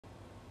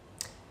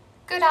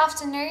Good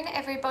afternoon,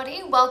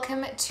 everybody.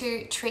 Welcome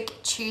to Trick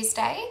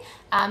Tuesday.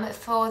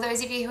 For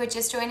those of you who are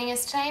just joining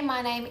us today,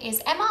 my name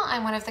is Emma.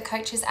 I'm one of the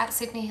coaches at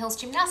Sydney Hills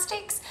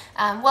Gymnastics.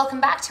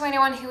 Welcome back to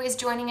anyone who is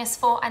joining us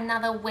for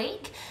another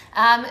week.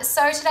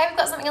 So today we've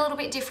got something a little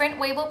bit different.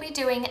 We will be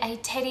doing a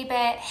teddy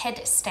bear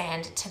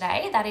headstand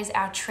today. That is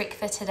our trick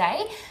for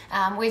today.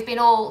 We've been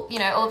all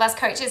of us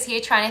coaches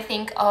here trying to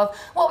think of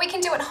what we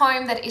can do at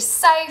home that is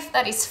safe,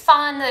 that is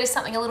fun, that is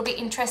something a little bit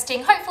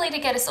interesting, hopefully to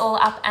get us all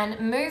up and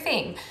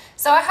moving.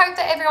 So I hope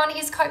that everyone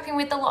is coping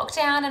with the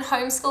lockdown and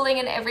homeschooling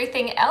and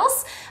everything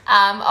else.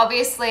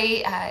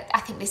 Obviously,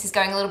 I think this is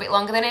going a little bit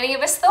longer than any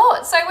of us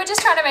thought. So we're just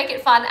trying to make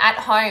it fun at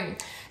home.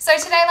 So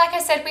today, like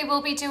I said, we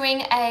will be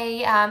doing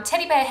a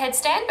teddy bear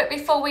headstand, but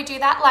before we do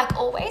that, like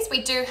always,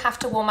 we do have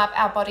to warm up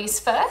our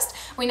bodies first.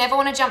 We never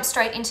want to jump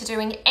straight into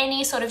doing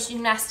any sort of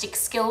gymnastic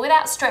skill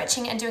without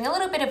stretching and doing a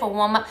little bit of a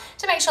warm up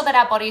to make sure that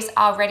our bodies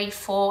are ready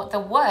for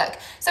the work.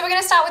 So we're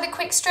going to start with a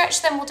quick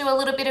stretch, then we'll do a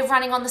little bit of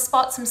running on the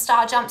spot, some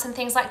star jumps and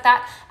things like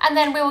that, and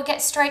then we will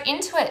get straight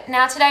into it.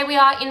 Now today we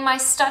are in my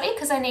study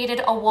because I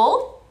needed a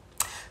wall.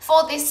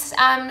 For this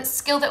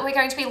skill that we're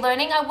going to be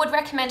learning, I would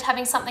recommend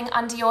having something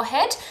under your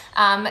head,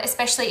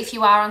 especially if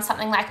you are on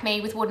something like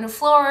me with wooden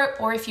floor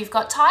or if you've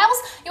got tiles.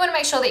 You want to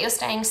make sure that you're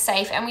staying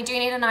safe, and we do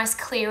need a nice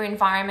clear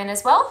environment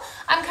as well.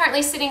 I'm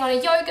currently sitting on a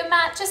yoga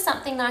mat, just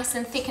something nice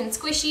and thick and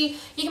squishy.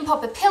 You can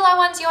pop a pillow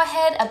onto your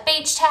head, a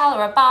beach towel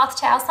or a bath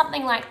towel,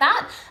 something like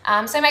that.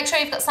 So make sure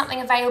you've got something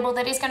available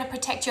that is going to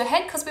protect your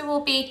head, because we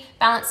will be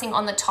balancing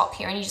on the top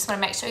here and you just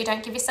want to make sure you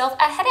don't give yourself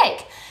a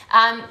headache.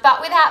 But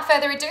without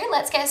further ado,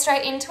 let's get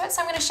straight into it. So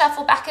I'm going to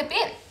shuffle back a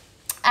bit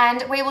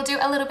and we will do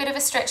a little bit of a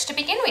stretch to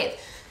begin with.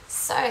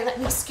 So let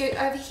me scoot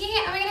over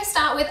here and we're going to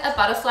start with a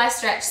butterfly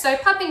stretch. So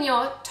popping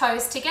your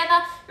toes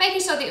together,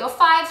 making sure that your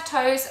 5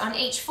 toes on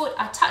each foot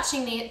are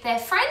touching their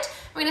friend.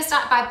 We're going to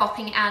start by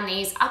bopping our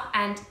knees up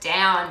and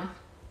down.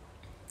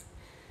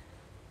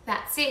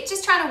 That's it,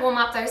 just trying to warm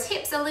up those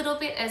hips a little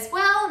bit as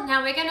well.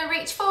 Now we're going to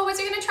reach forwards,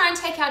 we're going to try and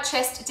take our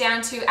chest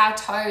down to our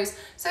toes.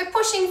 So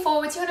pushing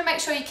forwards, you want to make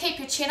sure you keep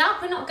your chin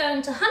up, we're not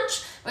going to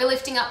hunch, we're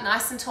lifting up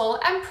nice and tall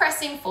and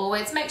pressing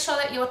forwards. Make sure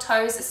that your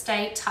toes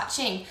stay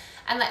touching.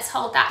 And let's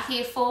hold that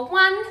here for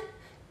 1,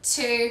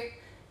 2,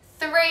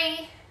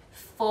 3,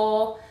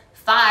 4,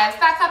 5.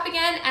 Back up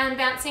again and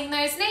bouncing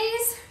those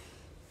knees.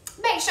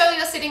 Make sure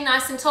you're sitting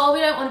nice and tall, we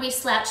don't want to be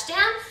slouched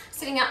down,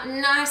 sitting up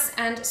nice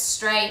and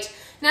straight.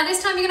 Now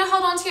this time you're going to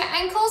hold on to your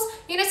ankles,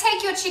 you're going to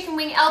take your chicken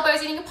wing elbows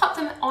and you can pop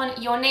them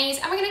on your knees,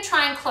 and we're going to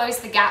try and close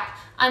the gap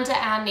under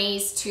our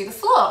knees to the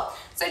floor.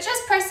 So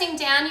just pressing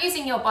down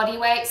using your body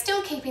weight,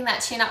 still keeping that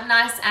chin up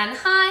nice and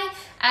high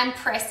and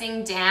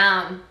pressing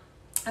down.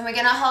 And we're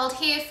going to hold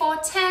here for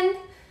 10,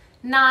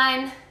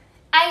 9,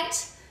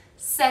 8,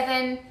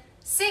 7,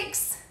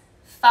 6,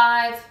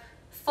 5,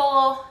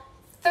 4,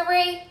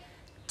 3,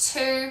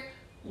 2,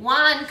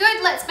 1.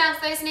 Good, let's bounce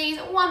those knees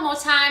one more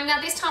time.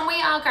 Now this time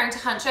we are going to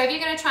hunch over.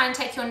 You're going to try and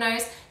take your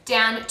nose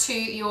down to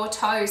your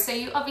toes. So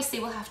you obviously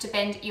will have to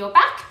bend your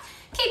back,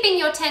 keeping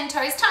your 10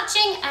 toes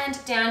touching, and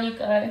down you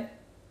go.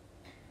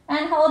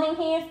 And holding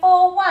here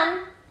for 1,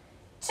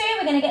 2,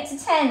 we're going to get to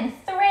 10,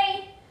 3,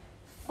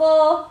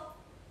 4,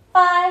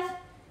 5,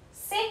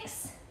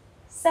 6,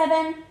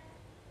 7,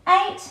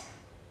 8,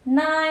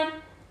 9,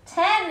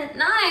 10.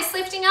 Nice,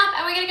 lifting up,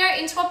 and we're going to go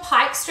into a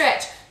pike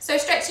stretch. So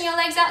stretching your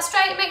legs out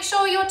straight, make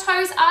sure your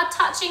toes are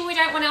touching. We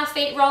don't want our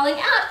feet rolling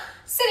out.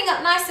 Sitting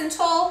up nice and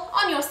tall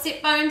on your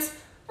sit bones,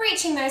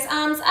 reaching those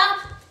arms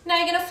up. Now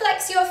you're going to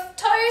flex your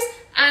toes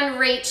and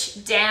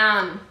reach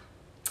down.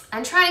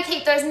 And try and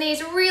keep those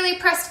knees really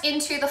pressed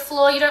into the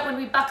floor. You don't want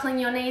to be buckling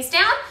your knees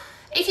down.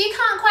 If you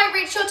can't quite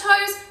reach your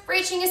toes,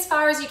 reaching as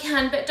far as you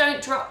can, but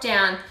don't drop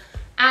down.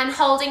 And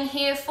holding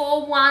here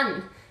for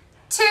 1,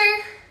 2,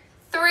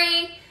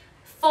 3,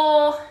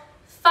 4,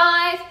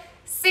 5,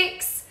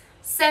 6,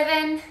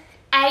 7,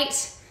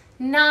 8,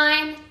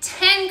 9,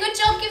 10. Good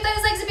job, give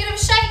those legs a bit of a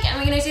shake, and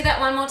we're going to do that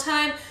one more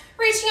time.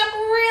 Reaching up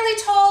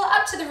really tall,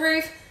 up to the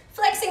roof,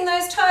 flexing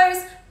those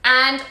toes,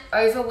 and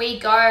over we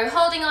go.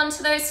 Holding on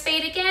to those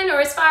feet again, or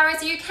as far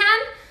as you can,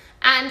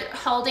 and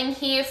holding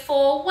here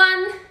for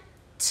 1,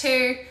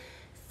 2,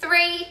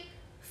 3,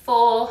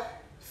 4,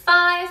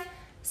 5,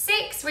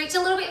 6. Reach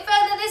a little bit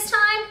further this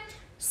time.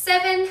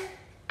 7,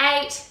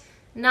 8,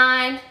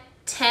 9,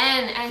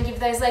 10, and give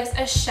those legs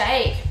a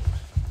shake.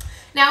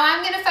 Now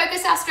I'm going to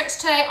focus our stretch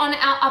today on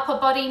our upper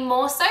body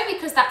more so,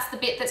 because that's the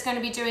bit that's going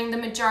to be doing the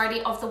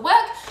majority of the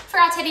work. For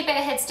our teddy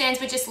bear headstands,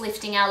 we're just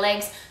lifting our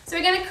legs. So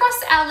we're going to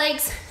cross our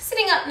legs,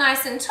 sitting up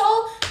nice and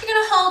tall. You're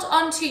going to hold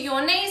onto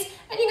your knees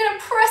and you're going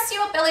to press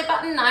your belly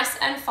button nice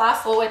and far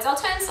forwards. I'll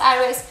turn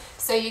sideways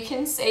so you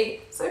can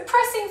see. So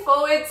pressing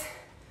forwards,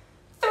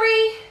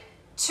 3,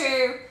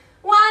 2,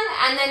 1,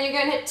 and then you're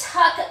going to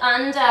tuck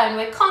under, and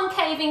we're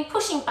concaving,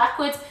 pushing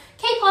backwards.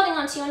 Keep holding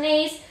onto your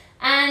knees,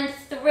 and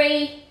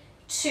 3,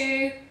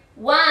 2,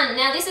 1.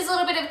 Now this is a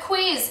little bit of a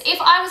quiz. If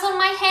I was on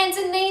my hands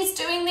and knees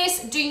doing this,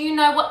 do you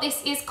know what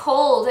this is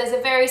called? There's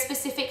a very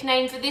specific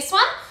name for this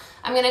one.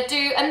 I'm gonna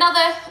do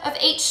another of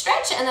each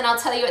stretch and then I'll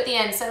tell you at the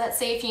end. So let's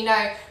see if you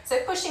know. So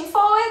pushing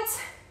forwards,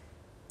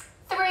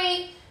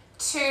 3,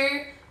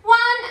 2, 1,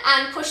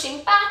 and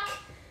pushing back,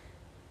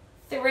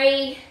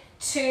 3,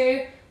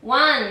 2,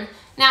 1.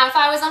 Now, if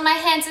I was on my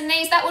hands and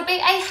knees, that would be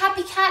a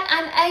happy cat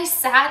and a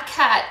sad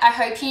cat. I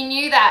hope you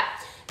knew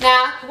that.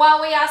 Now,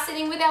 while we are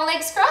sitting with our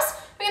legs crossed,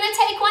 we're gonna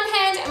take one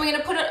hand and we're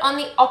gonna put it on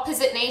the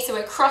opposite knee, so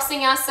we're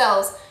crossing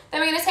ourselves.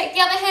 Then we're gonna take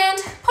the other hand,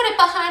 put it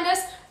behind us,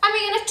 and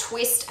we're gonna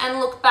twist and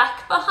look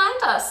back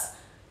behind us.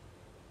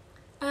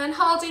 And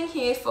holding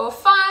here for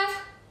 5,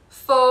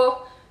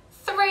 4,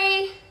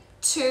 3,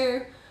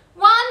 2,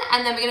 1,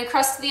 and then we're gonna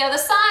cross to the other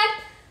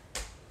side,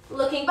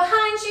 looking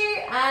behind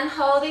you and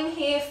holding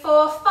here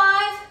for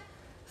 5,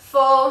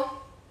 4,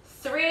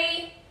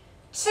 3,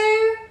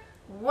 2,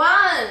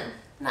 1.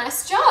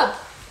 Nice job.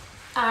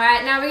 All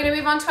right, now we're gonna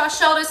move on to our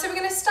shoulders. So we're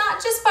gonna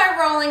start just by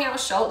rolling our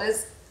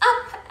shoulders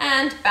up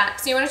and back.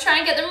 So you wanna try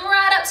and get them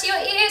right up to your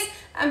ears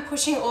and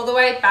pushing all the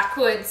way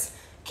backwards,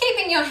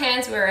 keeping your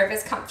hands wherever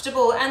is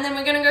comfortable. And then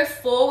we're gonna go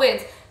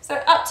forward. So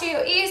up to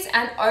your ears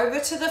and over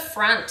to the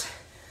front.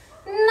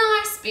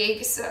 Nice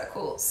big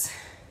circles.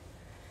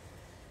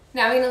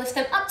 Now we're gonna lift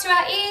them up to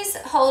our ears,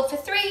 hold for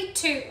 3,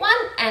 2, 1,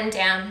 and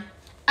down.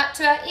 Up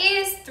to our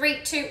ears,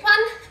 3, 2, 1,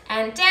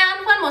 and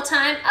down. One more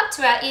time, up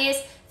to our ears,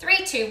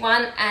 3, 2,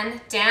 1, and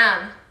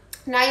down.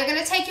 Now you're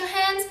gonna take your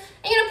hands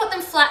and you're gonna put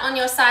them flat on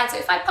your side. So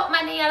if I pop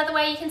my knee out of the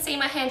way, you can see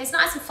my hand is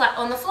nice and flat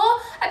on the floor,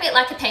 a bit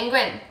like a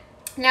penguin.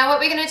 Now what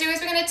we're gonna do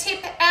is we're gonna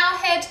tip our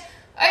head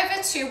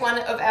over to one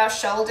of our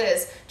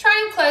shoulders.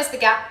 Try and close the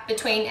gap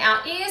between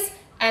our ears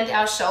and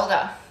our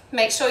shoulder.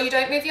 Make sure you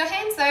don't move your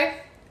hands though.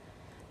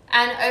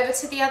 And over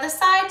to the other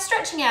side,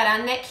 stretching out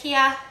our neck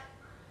here.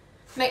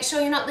 Make sure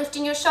you're not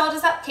lifting your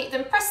shoulders up, keep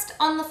them pressed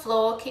on the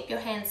floor, keep your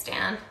hands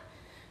down.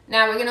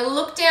 Now we're gonna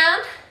look down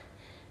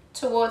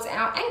towards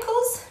our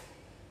ankles,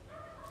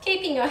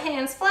 keeping your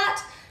hands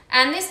flat.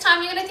 And this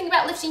time you're gonna think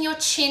about lifting your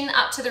chin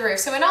up to the roof.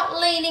 So we're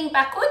not leaning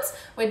backwards,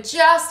 we're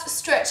just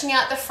stretching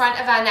out the front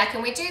of our neck.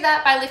 And we do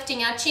that by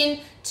lifting our chin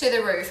to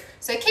the roof.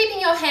 So keeping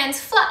your hands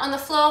flat on the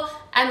floor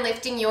and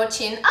lifting your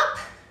chin up.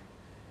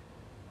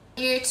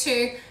 You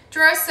to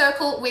draw a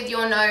circle with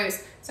your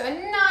nose. So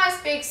a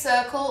nice big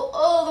circle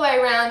all the way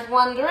around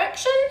one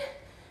direction.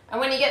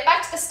 And when you get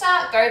back to the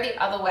start, go the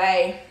other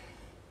way.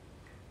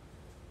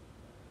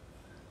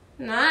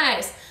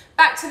 Nice.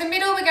 Back to the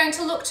middle, we're going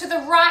to look to the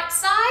right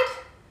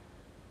side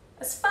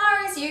as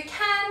far as you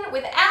can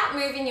without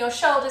moving your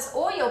shoulders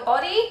or your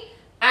body.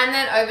 And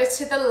then over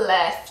to the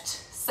left.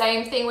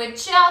 Same thing, we're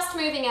just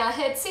moving our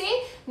heads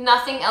here.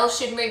 Nothing else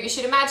should move. You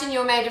should imagine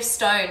you're made of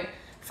stone.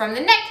 From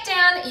the neck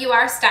down, you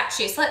are a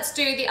statue. So let's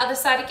do the other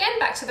side again,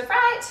 back to the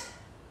right.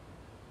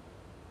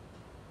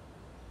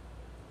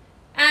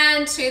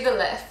 And to the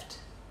left.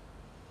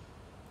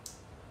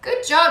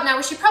 Good job. Now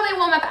we should probably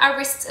warm up our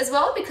wrists as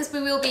well because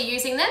we will be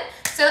using them.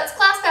 So let's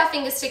clasp our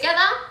fingers together,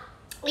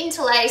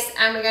 interlace,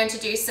 and we're going to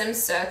do some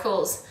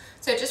circles.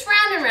 So just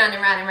round and round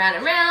and round and round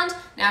and round.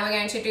 Now we're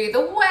going to do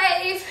the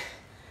wave,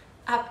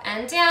 up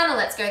and down, or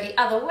let's go the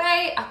other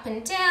way, up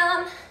and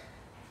down.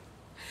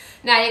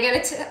 Now you're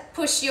going to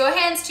push your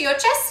hands to your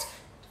chest,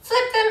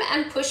 flip them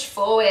and push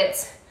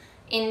forwards.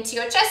 Into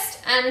your chest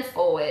and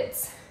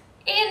forwards.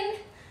 In,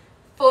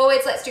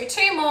 forwards, let's do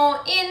 2 more.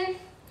 In,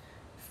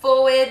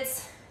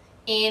 forwards,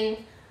 in,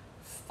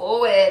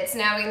 forwards.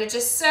 Now we're going to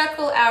just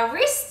circle our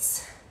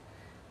wrists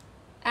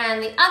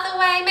and the other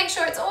way. Make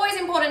sure it's always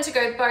important to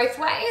go both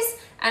ways.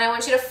 And I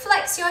want you to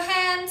flex your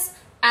hands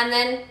and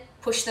then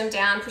push them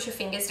down, push your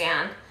fingers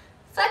down.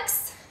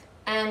 Flex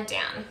and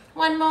down.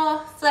 One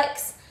more,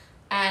 flex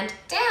and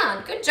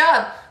down. Good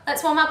job.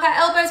 Let's warm up our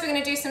elbows. We're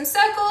going to do some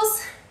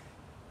circles.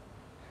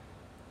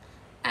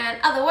 And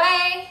other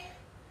way.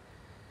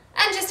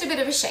 And just a bit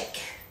of a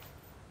shake.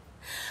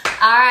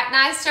 All right,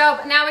 nice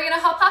job. Now we're going to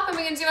hop up and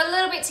we're going to do a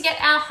little bit to get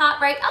our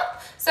heart rate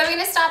up. So we're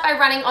going to start by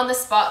running on the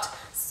spot.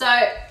 So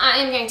I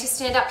am going to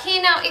stand up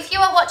here. Now, if you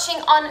are watching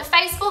on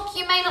Facebook,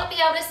 you may not be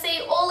able to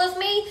see all of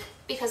me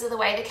because of the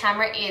way the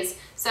camera is.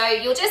 So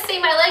you'll just see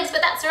my legs,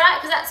 but that's all right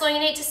because that's all you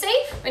need to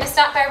see. We're going to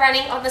start by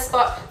running on the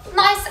spot.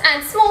 Nice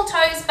and small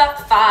toes, but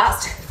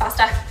fast.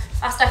 Faster,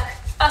 faster,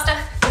 faster.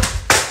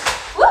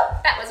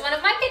 Whoop, that was one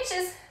of my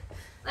pictures.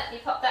 Let me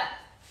pop that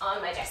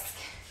on my desk.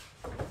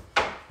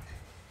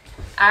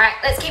 All right,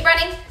 let's keep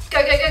running.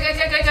 Go, go, go, go,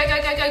 go, go, go,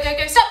 go, go, go, go,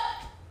 go, stop.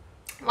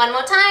 One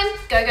more time.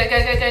 Go, go, go,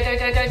 go, go, go,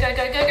 go, go, go,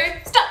 go, go, go,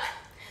 stop.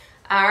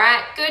 All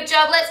right, good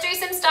job. Let's do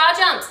some star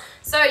jumps.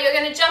 So you're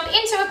going to jump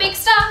into a big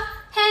star,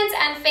 hands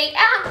and feet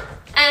out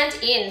and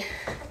in,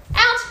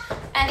 out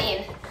and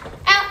in,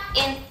 out,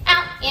 in,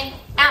 out, in,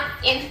 out,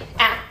 in,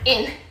 out,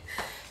 in.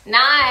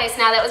 Nice.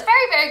 Now that was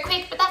very, very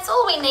quick, but that's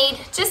all we need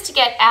just to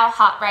get our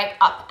heart rate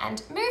up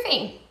and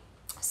moving.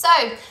 So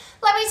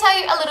let me tell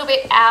you a little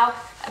bit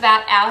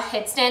about our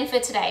headstand for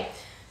today.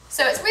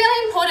 So it's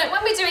really important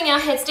when we're doing our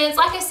headstands,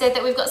 like I said,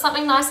 that we've got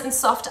something nice and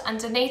soft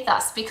underneath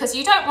us because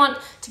you don't want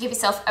to give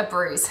yourself a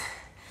bruise.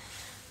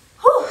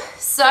 Whew.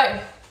 So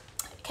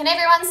can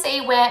everyone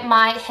see where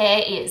my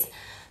hair is?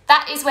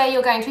 That is where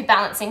you're going to be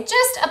balancing,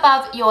 just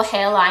above your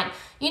hairline.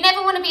 You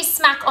never want to be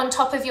smack on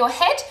top of your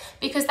head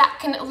because that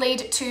can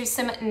lead to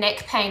some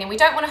neck pain and we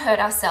don't want to hurt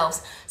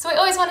ourselves. So we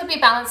always want to be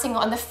balancing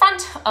on the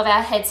front of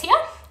our heads here.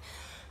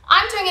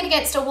 I'm doing it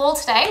against a wall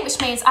today, which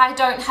means I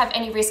don't have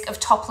any risk of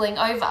toppling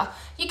over.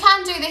 You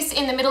can do this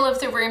in the middle of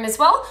the room as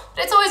well,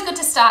 but it's always good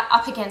to start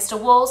up against a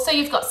wall so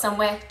you've got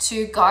somewhere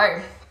to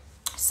go.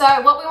 So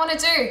what we want to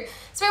do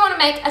is we want to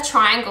make a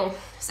triangle.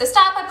 So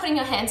start by putting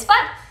your hands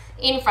flat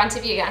in front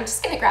of you. I'm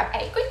just going to grab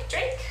a quick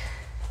drink.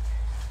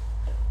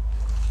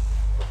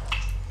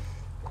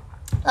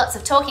 Lots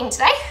of talking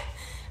today.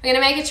 We're going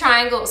to make a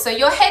triangle. So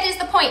your head is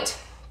the point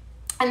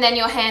and then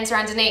your hands are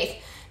underneath.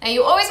 Now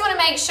you always want to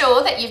make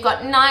sure that you've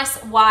got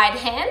nice wide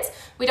hands.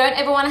 We don't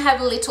ever want to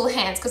have little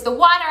hands because the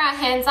wider our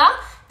hands are,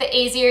 the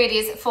easier it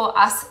is for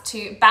us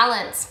to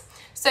balance.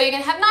 So you're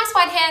going to have nice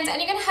wide hands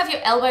and you're going to have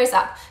your elbows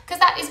up because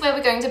that is where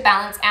we're going to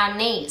balance our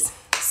knees.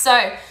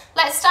 So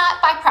let's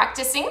start by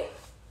practicing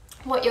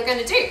what you're going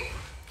to do.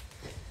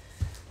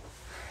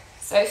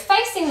 So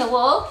facing the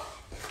wall,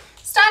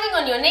 starting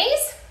on your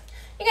knees,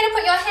 you're going to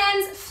put your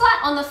hands flat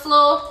on the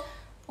floor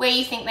where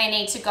you think they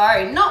need to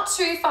go. Not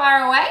too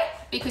far away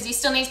because you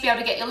still need to be able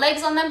to get your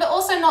legs on them, but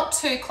also not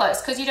too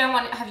close because you don't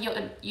want to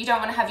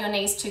have your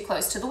knees too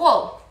close to the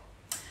wall.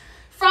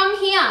 From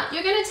here,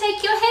 you're going to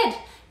take your head,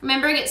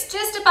 remembering it's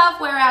just above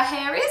where our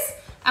hair is,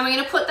 and we're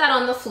going to put that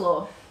on the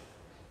floor.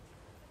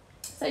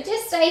 So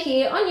just stay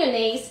here on your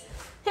knees,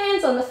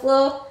 hands on the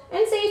floor,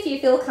 and see if you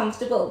feel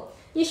comfortable.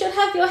 You should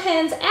have your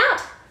hands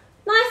out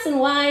nice and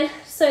wide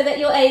so that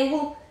you're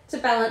able to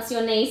balance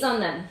your knees on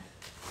them.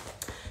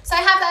 So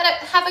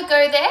have a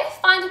go there.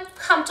 Find a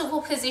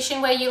comfortable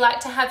position where you like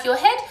to have your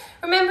head,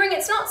 remembering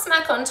it's not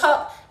smack on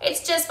top,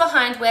 it's just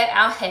behind where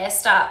our hair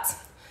starts.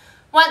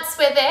 Once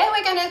we're there,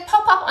 we're going to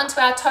pop up onto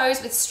our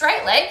toes with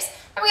straight legs,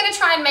 and we're going to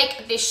try and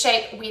make this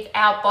shape with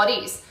our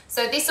bodies.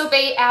 So this will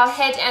be our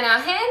head and our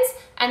hands,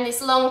 and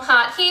this long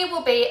part here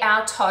will be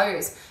our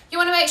toes. You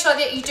want to make sure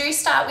that you do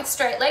start with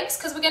straight legs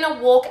because we're going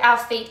to walk our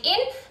feet in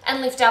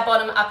and lift our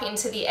bottom up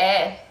into the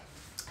air.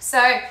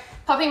 So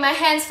popping my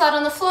hands flat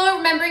on the floor,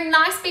 remembering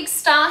nice big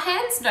star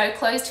hands, no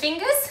closed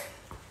fingers.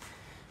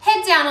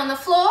 Head down on the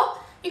floor.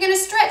 You're going to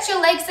stretch your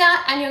legs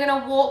out and you're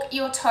going to walk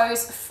your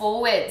toes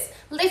forwards,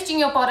 lifting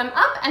your bottom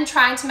up and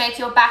trying to make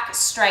your back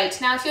straight.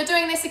 Now, if you're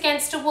doing this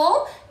against a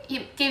wall,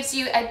 it gives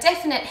you a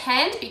definite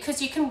hand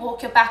because you can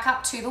walk your back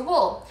up to the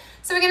wall.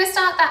 So we're going to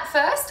start that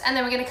first and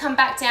then we're going to come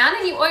back down,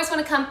 and you always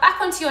want to come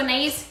back onto your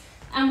knees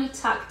and we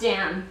tuck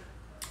down.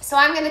 So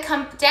I'm going to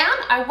come down.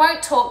 I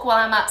won't talk while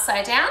I'm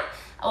upside down.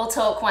 I'll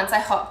talk once I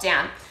hop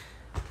down.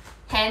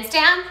 Hands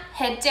down,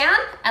 head down,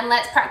 and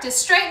let's practice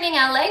straightening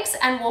our legs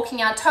and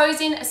walking our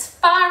toes in as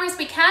far as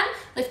we can,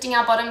 lifting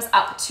our bottoms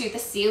up to the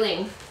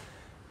ceiling.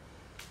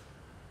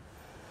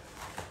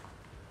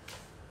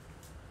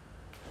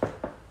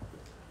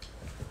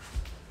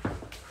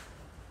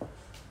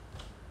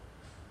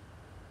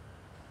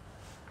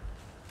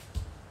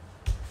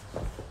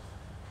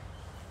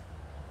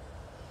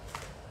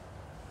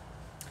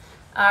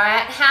 All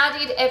right, how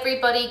did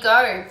everybody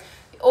go?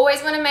 You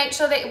always want to make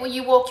sure that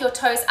you walk your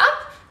toes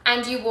up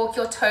and you walk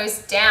your toes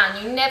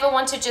down. You never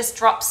want to just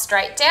drop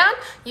straight down.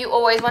 You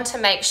always want to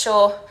make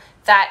sure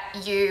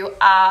that you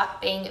are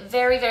being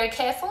very, very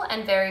careful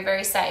and very,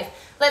 very safe.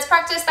 Let's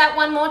practice that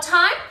one more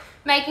time,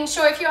 making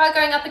sure if you are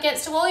going up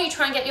against a wall, you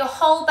try and get your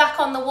whole back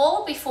on the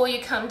wall before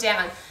you come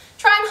down.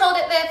 Try and hold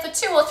it there for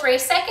 2 or 3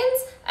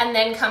 seconds and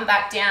then come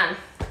back down.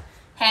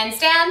 Hands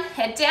down,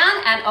 head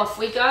down, and off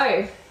we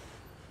go.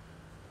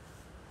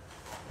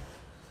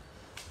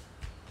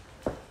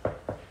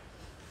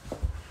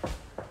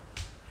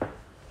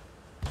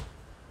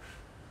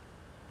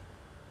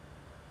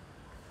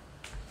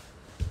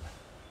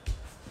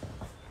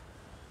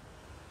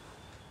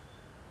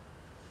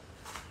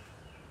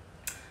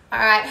 All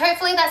right,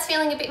 hopefully that's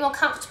feeling a bit more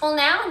comfortable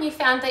now and you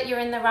found that you're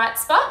in the right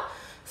spot.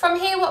 From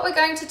here, what we're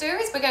going to do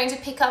is we're going to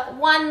pick up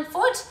one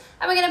foot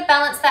and we're going to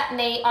balance that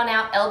knee on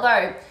our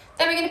elbow.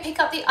 Then we're going to pick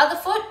up the other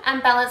foot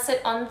and balance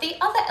it on the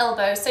other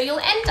elbow. So you'll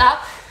end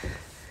up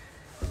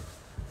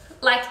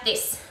like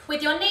this,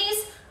 with your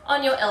knees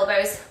on your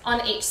elbows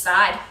on each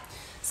side.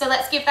 So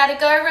let's give that a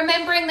go,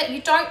 remembering that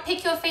you don't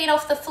pick your feet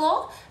off the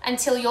floor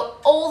until you're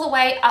all the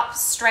way up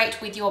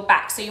straight with your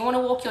back. So you want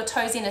to walk your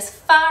toes in as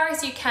far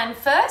as you can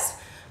first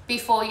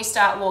before you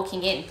start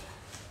walking in.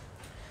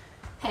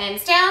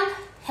 Hands down,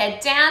 head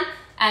down,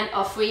 and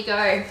off we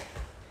go.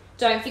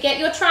 Don't forget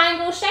your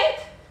triangle shape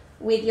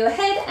with your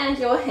head and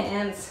your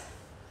hands.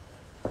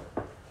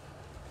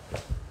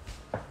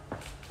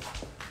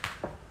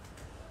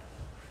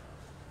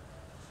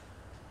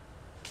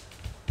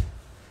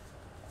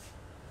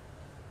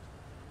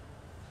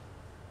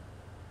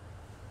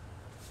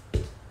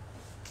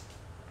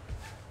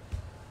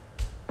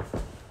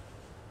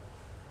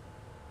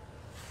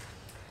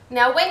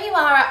 Now, when you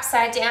are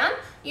upside down,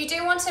 you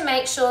do want to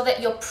make sure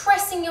that you're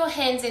pressing your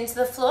hands into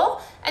the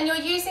floor and you're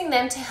using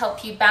them to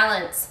help you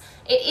balance.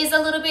 It is a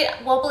little bit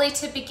wobbly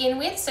to begin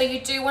with, so you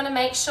do want to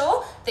make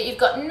sure that you've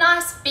got a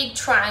nice big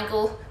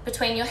triangle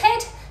between your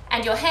head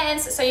and your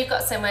hands so you've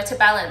got somewhere to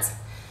balance.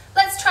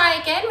 Let's try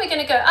again. We're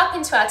going to go up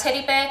into our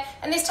teddy bear,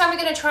 and this time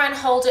we're going to try and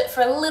hold it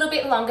for a little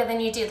bit longer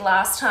than you did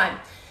last time.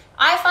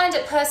 I find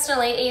it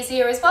personally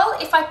easier as well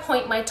if I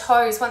point my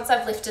toes once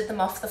I've lifted them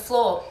off the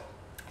floor.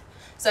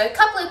 So a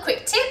couple of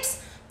quick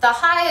tips. The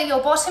higher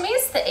your bottom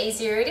is, the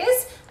easier it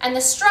is, and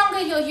the stronger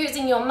you're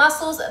using your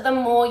muscles, the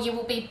more you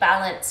will be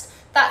balanced.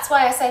 That's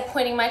why I say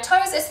pointing my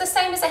toes. It's the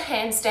same as a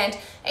handstand.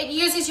 It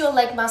uses your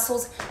leg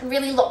muscles and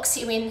really locks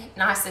you in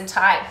nice and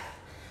tight.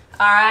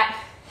 All right,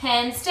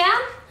 hands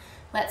down.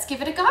 Let's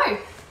give it a go.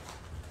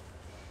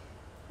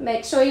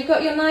 Make sure you've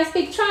got your nice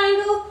big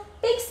triangle,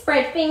 big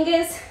spread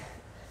fingers,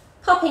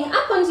 popping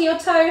up onto your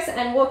toes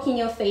and walking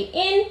your feet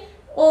in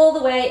all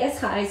the way as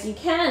high as you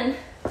can.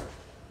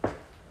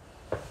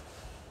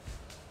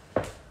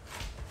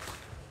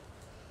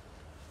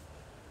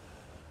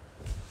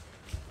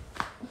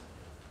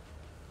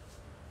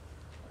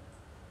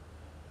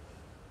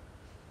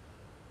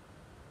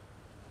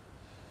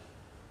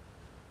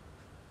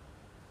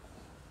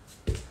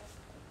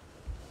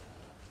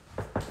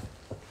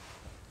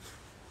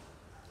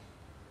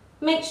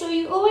 Make sure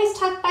you always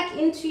tuck back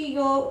into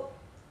your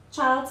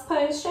child's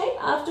pose shape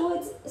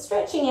afterwards,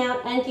 stretching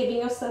out and giving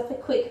yourself a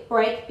quick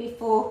break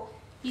before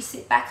you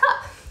sit back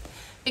up.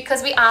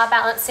 Because we are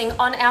balancing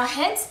on our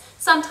heads,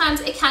 sometimes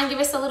it can give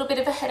us a little bit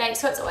of a headache,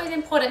 so it's always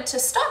important to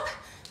stop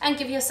and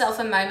give yourself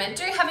a moment.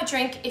 Do have a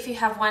drink if you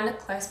have one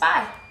close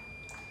by.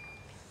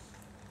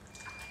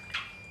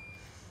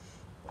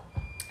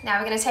 Now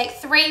we're going to take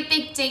 3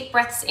 big deep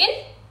breaths in,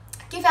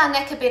 give our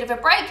neck a bit of a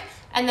break,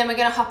 and then we're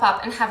going to hop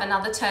up and have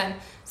another turn.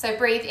 So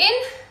breathe in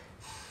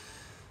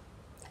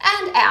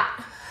and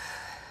out.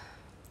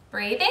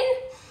 Breathe in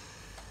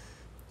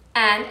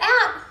and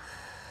out.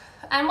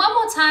 And one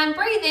more time,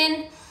 breathe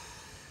in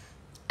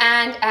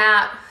and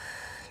out.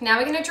 Now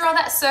we're going to draw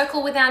that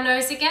circle with our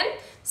nose again,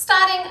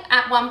 starting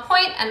at one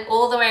point and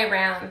all the way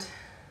around.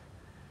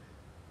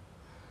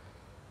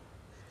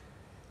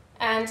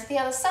 And to the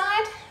other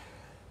side.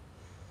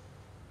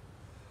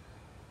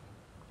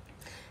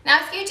 Now,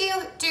 if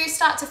you do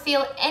start to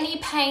feel any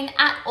pain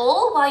at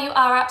all while you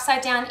are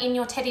upside down in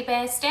your teddy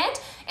bear stand,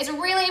 it's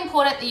really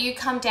important that you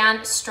come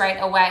down straight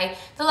away.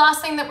 The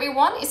last thing that we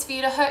want is for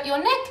you to hurt your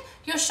neck,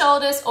 your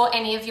shoulders, or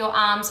any of your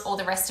arms or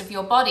the rest of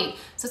your body.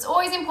 So it's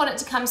always important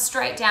to come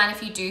straight down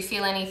if you do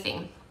feel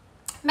anything.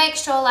 Make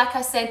sure, like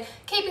I said,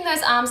 keeping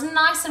those arms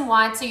nice and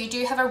wide so you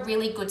do have a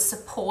really good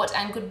support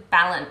and good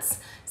balance,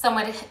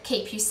 somewhere to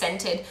keep you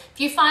centered. If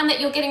you find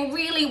that you're getting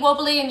really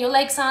wobbly and your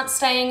legs aren't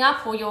staying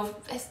up, or you're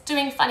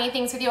doing funny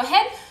things with your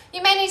head,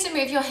 you may need to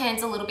move your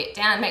hands a little bit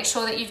down. Make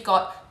sure that you've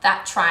got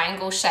that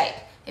triangle shape.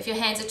 If your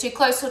hands are too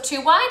close or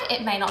too wide,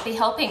 it may not be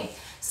helping.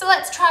 So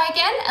let's try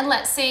again, and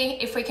let's see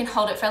if we can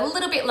hold it for a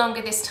little bit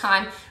longer this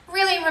time.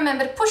 Really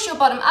remember to push your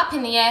bottom up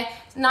in the air.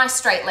 Nice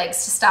straight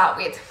legs to start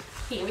with.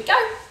 Here we go.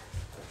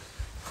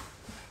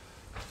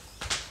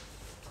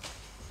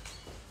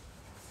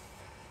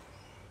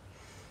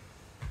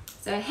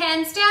 So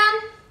hands down,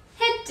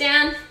 head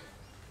down,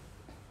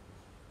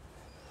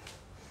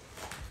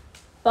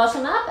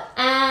 bottom up,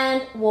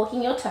 and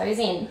walking your toes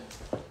in.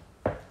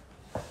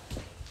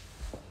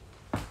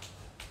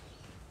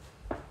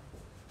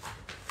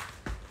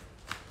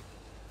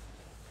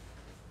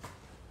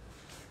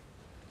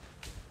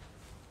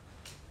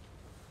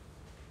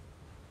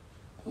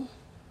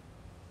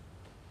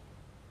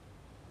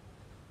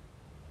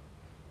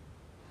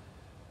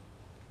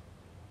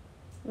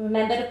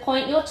 Remember to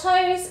point your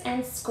toes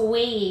and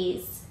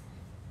squeeze.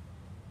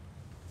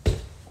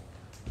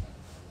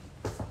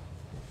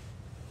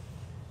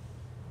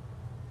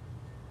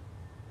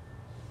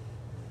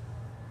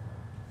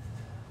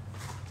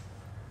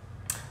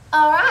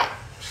 All right.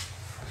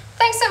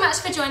 Thanks so much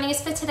for joining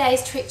us for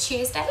today's Trick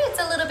Tuesday. It's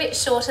a little bit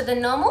shorter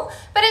than normal,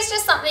 but it's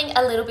just something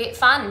a little bit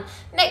fun.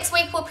 Next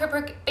week, we'll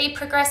be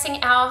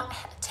progressing our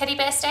teddy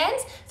bear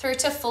stands through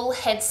to full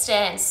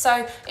headstands.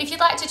 So if you'd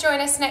like to join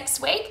us next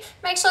week,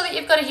 make sure that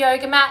you've got a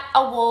yoga mat,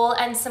 a wall,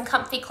 and some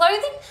comfy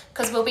clothing,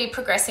 because we'll be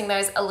progressing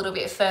those a little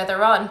bit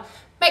further on.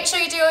 Make sure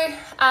you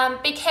do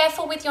be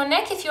careful with your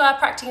neck if you are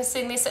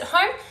practicing this at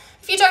home.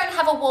 If you don't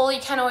have a wall, you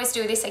can always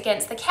do this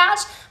against the couch.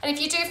 And if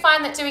you do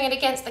find that doing it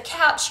against the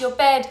couch, your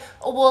bed,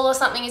 a wall or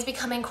something is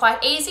becoming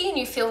quite easy and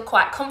you feel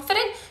quite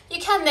confident, you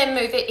can then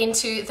move it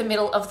into the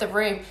middle of the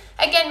room.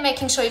 Again,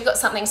 making sure you've got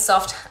something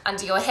soft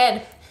under your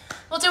head.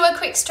 We'll do a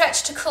quick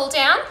stretch to cool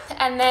down,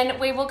 and then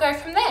we will go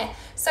from there.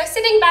 So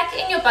sitting back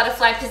in your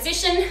butterfly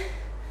position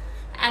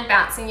and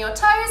bouncing your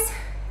toes.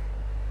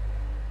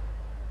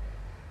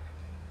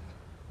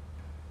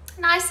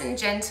 Nice and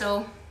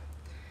gentle.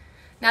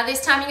 Now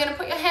this time you're going to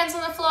put your hands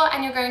on the floor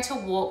and you're going to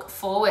walk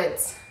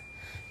forwards,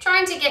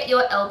 trying to get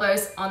your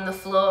elbows on the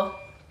floor.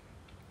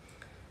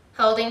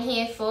 Holding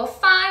here for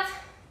 5,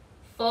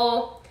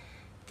 4,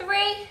 3,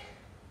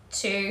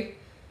 2,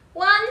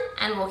 1,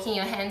 and walking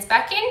your hands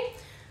back in.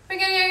 We're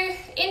going to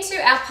go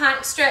into our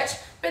plank stretch,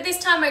 but this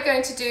time we're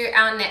going to do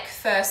our neck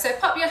first. So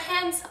pop your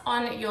hands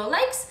on your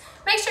legs,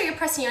 make sure you're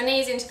pressing your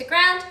knees into the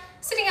ground,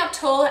 sitting up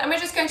tall, and we're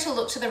just going to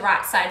look to the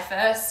right side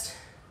first.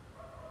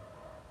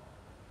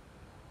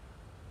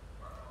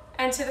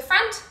 and to the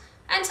front,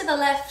 and to the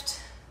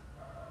left,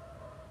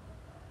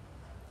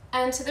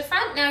 and to the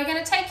front. Now you're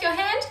going to take your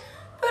hand,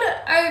 put it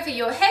over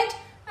your head,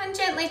 and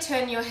gently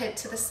turn your head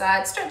to the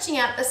side, stretching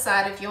out the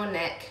side of your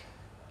neck.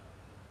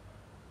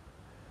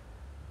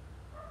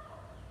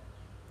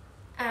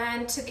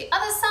 And to the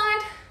other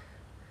side.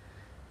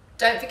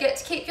 Don't forget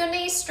to keep your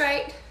knees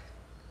straight.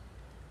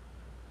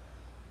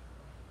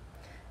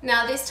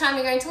 Now this time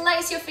you're going to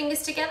lace your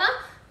fingers together,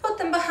 put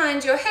them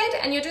behind your head,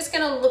 and you're just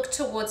going to look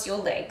towards your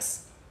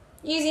legs,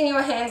 using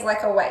your hands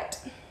like a weight.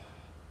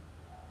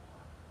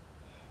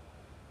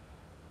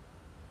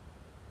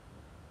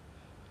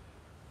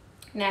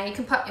 Now you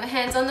can put your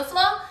hands on the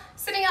floor,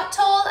 sitting up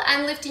tall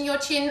and lifting your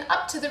chin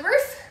up to the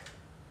roof.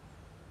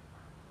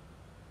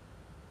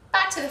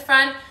 Back to the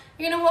front.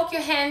 You're going to walk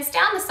your hands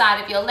down the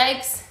side of your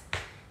legs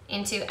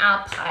into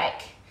our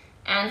pike,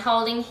 and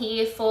holding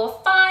here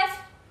for 5,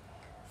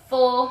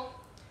 4,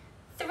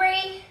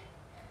 3,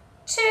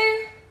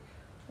 2,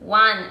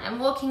 1, and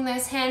walking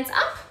those hands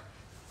up.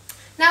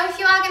 Now if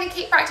you are going to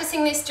keep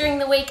practicing this during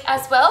the week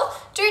as well,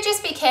 do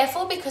just be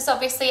careful, because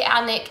obviously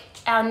our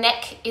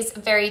neck is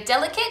very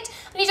delicate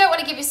and you don't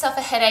want to give yourself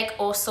a headache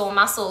or sore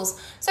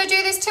muscles. So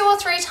do this 2 or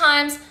 3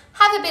 times,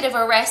 have a bit of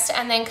a rest,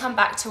 and then come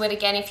back to it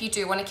again if you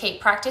do want to keep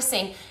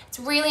practicing. It's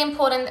really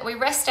important that we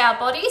rest our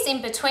bodies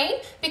in between,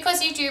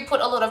 because you do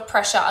put a lot of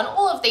pressure on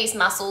all of these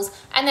muscles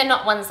and they're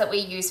not ones that we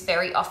use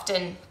very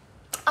often.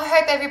 I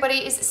hope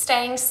everybody is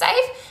staying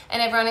safe and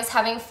everyone is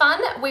having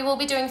fun. We will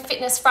be doing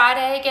Fitness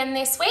Friday again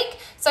this week,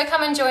 so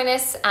come and join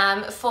us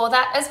for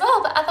that as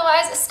well. But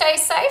otherwise, stay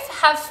safe,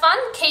 have fun,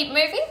 keep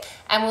moving,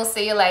 and we'll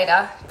see you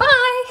later.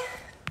 Bye!